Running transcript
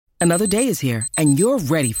Another day is here, and you're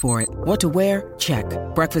ready for it. What to wear? Check.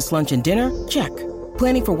 Breakfast, lunch, and dinner? Check.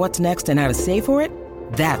 Planning for what's next and how to save for it?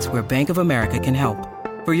 That's where Bank of America can help.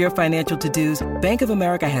 For your financial to-dos, Bank of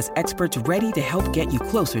America has experts ready to help get you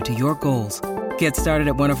closer to your goals. Get started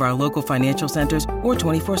at one of our local financial centers or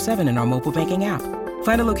 24/7 in our mobile banking app.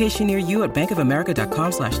 Find a location near you at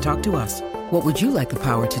bankofamerica.com/talktous. What would you like the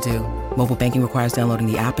power to do? Mobile banking requires downloading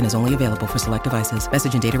the app and is only available for select devices.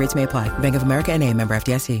 Message and data rates may apply. Bank of America N.A., member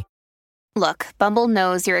FDIC. Look, Bumble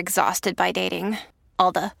knows you're exhausted by dating.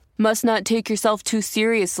 All the must not take yourself too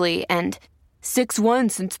seriously and 6'1"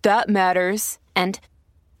 since that matters. And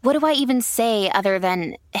what do I even say other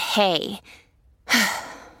than, hey?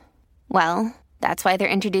 Well, that's why they're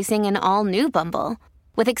introducing an all-new Bumble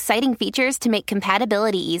with exciting features to make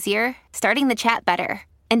compatibility easier, starting the chat better,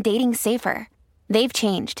 and dating safer. They've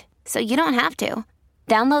changed, so you don't have to.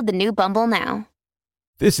 Download the new Bumble now.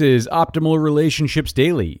 This is Optimal Relationships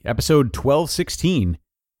Daily, episode 1216,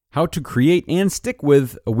 How to Create and Stick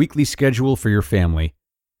with a Weekly Schedule for Your Family,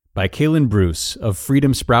 by Kalen Bruce of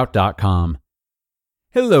freedomsprout.com.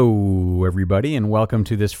 Hello, everybody, and welcome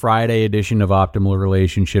to this Friday edition of Optimal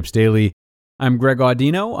Relationships Daily. I'm Greg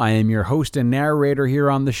Audino. I am your host and narrator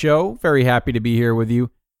here on the show. Very happy to be here with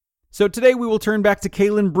you. So today we will turn back to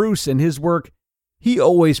Kalen Bruce and his work. He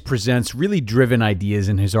always presents really driven ideas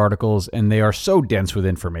in his articles, and they are so dense with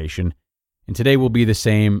information. And today will be the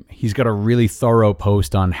same. He's got a really thorough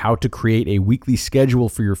post on how to create a weekly schedule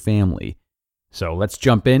for your family. So let's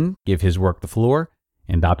jump in, give his work the floor,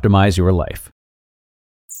 and optimize your life.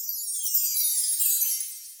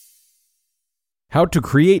 How to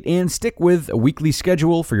Create and Stick with a Weekly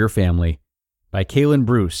Schedule for Your Family, by Kalen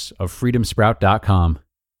Bruce of freedomsprout.com.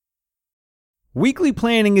 Weekly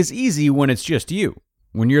planning is easy when it's just you,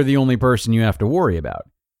 when you're the only person you have to worry about.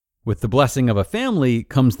 With the blessing of a family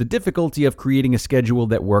comes the difficulty of creating a schedule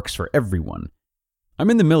that works for everyone. I'm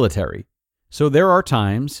in the military, so there are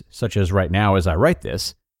times, such as right now as I write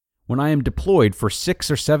this, when I am deployed for 6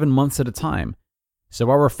 or 7 months at a time. So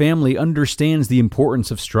our family understands the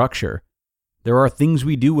importance of structure. There are things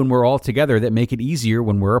we do when we're all together that make it easier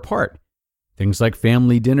when we're apart. Things like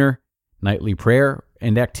family dinner, nightly prayer,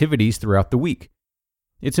 and activities throughout the week.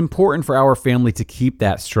 It's important for our family to keep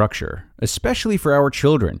that structure, especially for our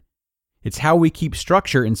children. It's how we keep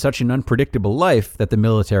structure in such an unpredictable life that the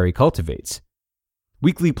military cultivates.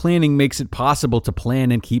 Weekly planning makes it possible to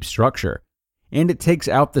plan and keep structure, and it takes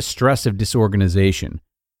out the stress of disorganization.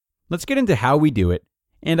 Let's get into how we do it,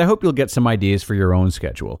 and I hope you'll get some ideas for your own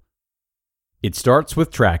schedule. It starts with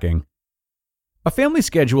tracking. A family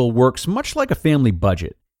schedule works much like a family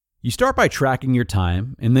budget. You start by tracking your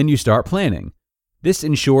time, and then you start planning. This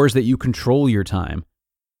ensures that you control your time.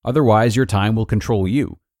 Otherwise, your time will control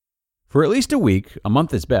you. For at least a week, a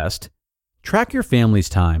month is best, track your family's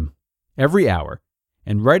time, every hour,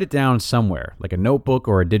 and write it down somewhere, like a notebook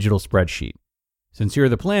or a digital spreadsheet. Since you're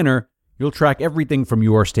the planner, you'll track everything from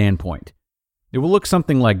your standpoint. It will look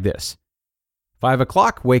something like this. 5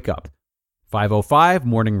 o'clock, wake up. 5:05,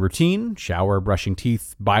 morning routine, shower, brushing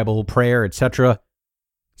teeth, Bible, prayer, etc.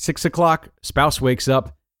 6 o'clock, spouse wakes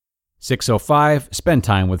up. 6:05, spend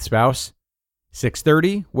time with spouse.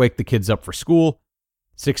 6:30, wake the kids up for school.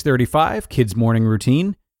 6:35, kids' morning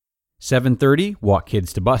routine. 7:30, walk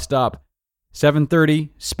kids to bus stop. 7:30,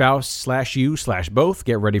 spouse/you/both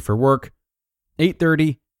get ready for work.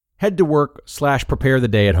 8:30, head to work/prepare the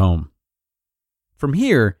day at home. From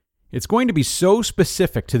here, it's going to be so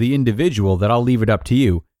specific to the individual that I'll leave it up to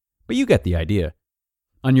you, but you get the idea.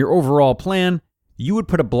 On your overall plan, you would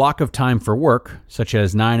put a block of time for work, such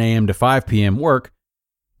as 9 a.m. to 5 p.m. work.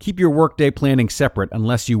 Keep your workday planning separate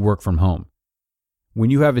unless you work from home.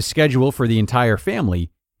 When you have a schedule for the entire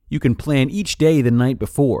family, you can plan each day the night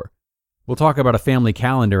before. We'll talk about a family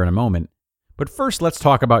calendar in a moment, but first let's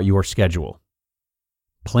talk about your schedule.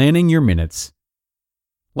 Planning your minutes.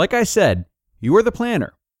 Like I said, you're the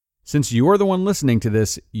planner. Since you're the one listening to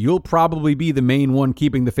this, you'll probably be the main one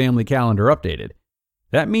keeping the family calendar updated.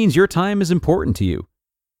 That means your time is important to you.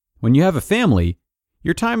 When you have a family,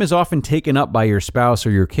 your time is often taken up by your spouse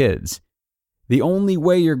or your kids. The only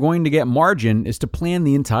way you're going to get margin is to plan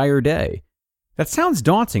the entire day. That sounds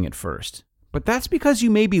daunting at first, but that's because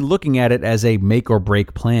you may be looking at it as a make or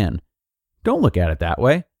break plan. Don't look at it that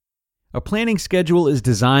way. A planning schedule is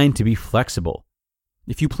designed to be flexible.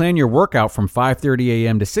 If you plan your workout from 5:30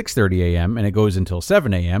 a.m. to 6:30 a.m. and it goes until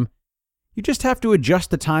 7 a.m., you just have to adjust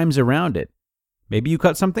the times around it. Maybe you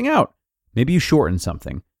cut something out. Maybe you shorten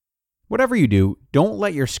something. Whatever you do, don't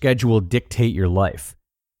let your schedule dictate your life.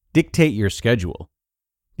 Dictate your schedule.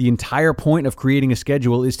 The entire point of creating a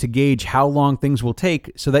schedule is to gauge how long things will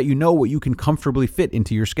take so that you know what you can comfortably fit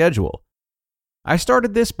into your schedule. I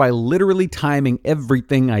started this by literally timing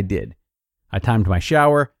everything I did. I timed my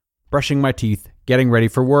shower, brushing my teeth, getting ready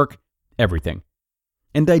for work, everything.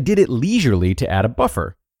 And I did it leisurely to add a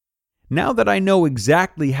buffer. Now that I know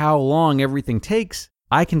exactly how long everything takes,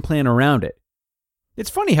 I can plan around it. It's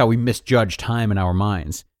funny how we misjudge time in our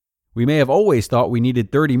minds. We may have always thought we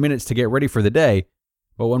needed 30 minutes to get ready for the day,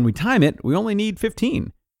 but when we time it, we only need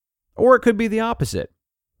 15. Or it could be the opposite.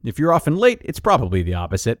 If you're often late, it's probably the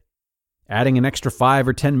opposite. Adding an extra 5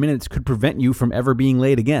 or 10 minutes could prevent you from ever being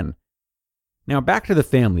late again. Now back to the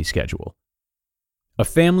family schedule. A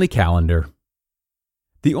family calendar.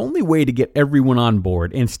 The only way to get everyone on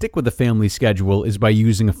board and stick with a family schedule is by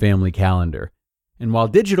using a family calendar. And while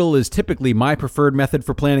digital is typically my preferred method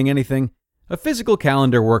for planning anything, a physical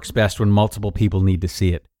calendar works best when multiple people need to see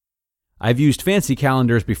it. I've used fancy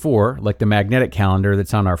calendars before, like the magnetic calendar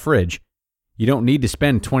that's on our fridge. You don't need to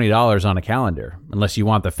spend $20 on a calendar, unless you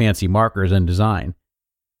want the fancy markers and design.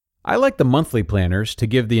 I like the monthly planners to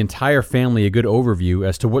give the entire family a good overview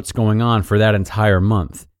as to what's going on for that entire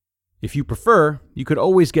month. If you prefer, you could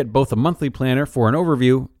always get both a monthly planner for an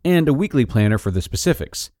overview and a weekly planner for the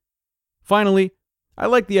specifics. Finally, I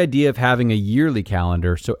like the idea of having a yearly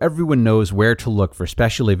calendar so everyone knows where to look for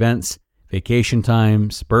special events, vacation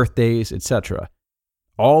times, birthdays, etc.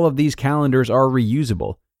 All of these calendars are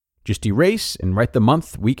reusable. Just erase and write the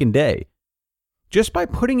month, week, and day. Just by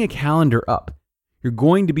putting a calendar up, you're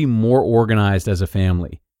going to be more organized as a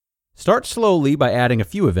family. Start slowly by adding a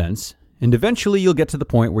few events, and eventually you'll get to the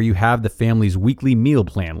point where you have the family's weekly meal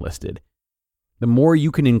plan listed. The more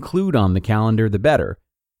you can include on the calendar, the better.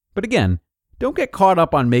 But again, don't get caught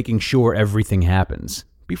up on making sure everything happens.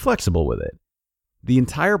 Be flexible with it. The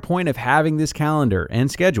entire point of having this calendar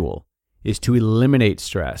and schedule is to eliminate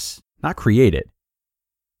stress, not create it.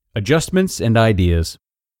 Adjustments and ideas.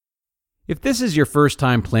 If this is your first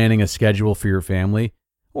time planning a schedule for your family,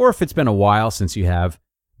 or if it's been a while since you have,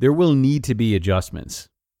 there will need to be adjustments.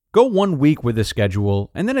 Go 1 week with a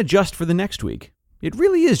schedule and then adjust for the next week. It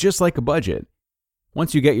really is just like a budget.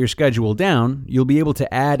 Once you get your schedule down, you'll be able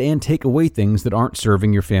to add and take away things that aren't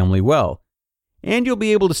serving your family well. And you'll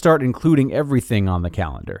be able to start including everything on the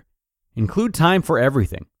calendar. Include time for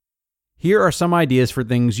everything. Here are some ideas for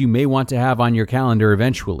things you may want to have on your calendar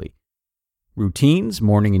eventually. Routines,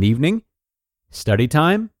 morning and evening. Study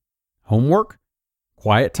time. Homework.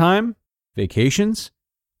 Quiet time. Vacations.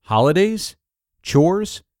 Holidays.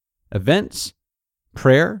 Chores. Events.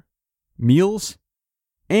 Prayer. Meals.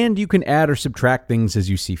 And you can add or subtract things as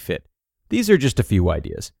you see fit. These are just a few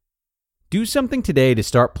ideas. Do something today to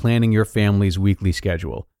start planning your family's weekly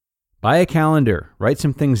schedule. Buy a calendar, write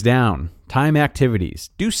some things down, time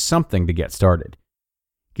activities, do something to get started.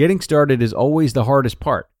 Getting started is always the hardest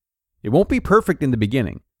part. It won't be perfect in the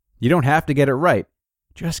beginning. You don't have to get it right.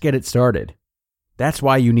 Just get it started. That's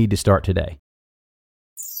why you need to start today.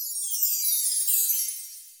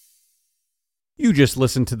 You just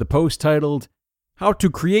listened to the post titled, How to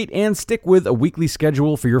Create and Stick with a Weekly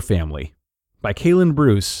Schedule for Your Family by Kalen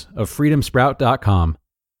Bruce of freedomsprout.com.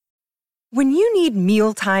 When you need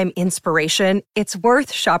mealtime inspiration, it's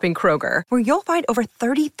worth shopping Kroger, where you'll find over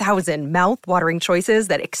 30,000 mouth-watering choices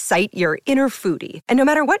that excite your inner foodie. And no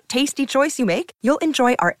matter what tasty choice you make, you'll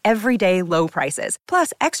enjoy our everyday low prices,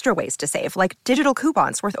 plus extra ways to save, like digital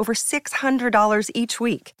coupons worth over $600 each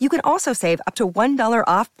week. You can also save up to $1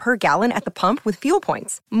 off per gallon at the pump with fuel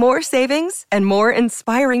points. More savings and more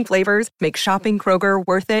inspiring flavors make shopping Kroger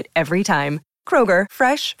worth it every time. Kroger,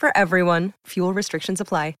 fresh for everyone. Fuel restrictions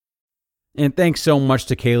apply. And thanks so much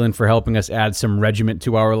to Kalen for helping us add some regiment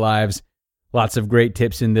to our lives. Lots of great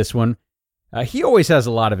tips in this one. He always has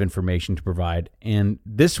a lot of information to provide, and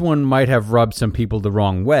this one might have rubbed some people the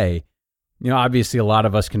wrong way. Obviously a lot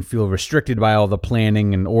of us can feel restricted by all the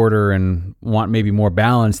planning and order and want maybe more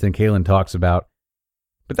balance than Kalen talks about.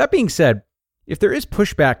 But that being said, if there is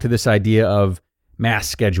pushback to this idea of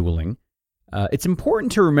mass scheduling, it's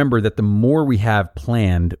important to remember that the more we have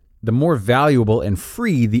planned, the more valuable and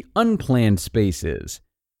free the unplanned space is.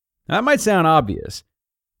 Now, that might sound obvious,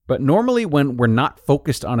 but normally when we're not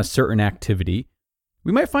focused on a certain activity,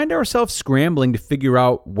 we might find ourselves scrambling to figure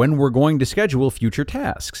out when we're going to schedule future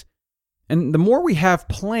tasks. And the more we have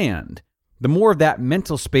planned, the more of that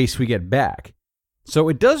mental space we get back. So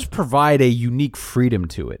it does provide a unique freedom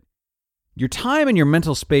to it. Your time and your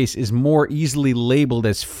mental space is more easily labeled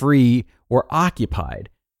as free or occupied.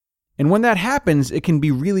 And when that happens, it can be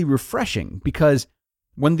really refreshing because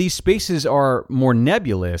when these spaces are more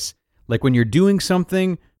nebulous, like when you're doing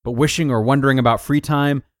something but wishing or wondering about free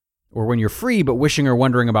time, or when you're free but wishing or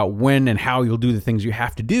wondering about when and how you'll do the things you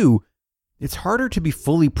have to do, it's harder to be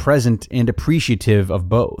fully present and appreciative of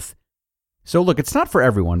both. So look, it's not for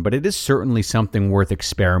everyone, but it is certainly something worth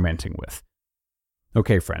experimenting with.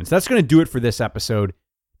 Okay, friends, that's going to do it for this episode.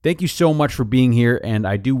 Thank you so much for being here, and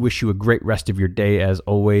I do wish you a great rest of your day as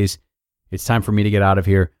always. It's time for me to get out of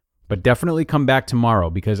here, but definitely come back tomorrow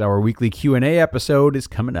because our weekly Q&A episode is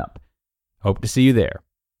coming up. Hope to see you there,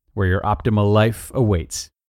 where your optimal life awaits.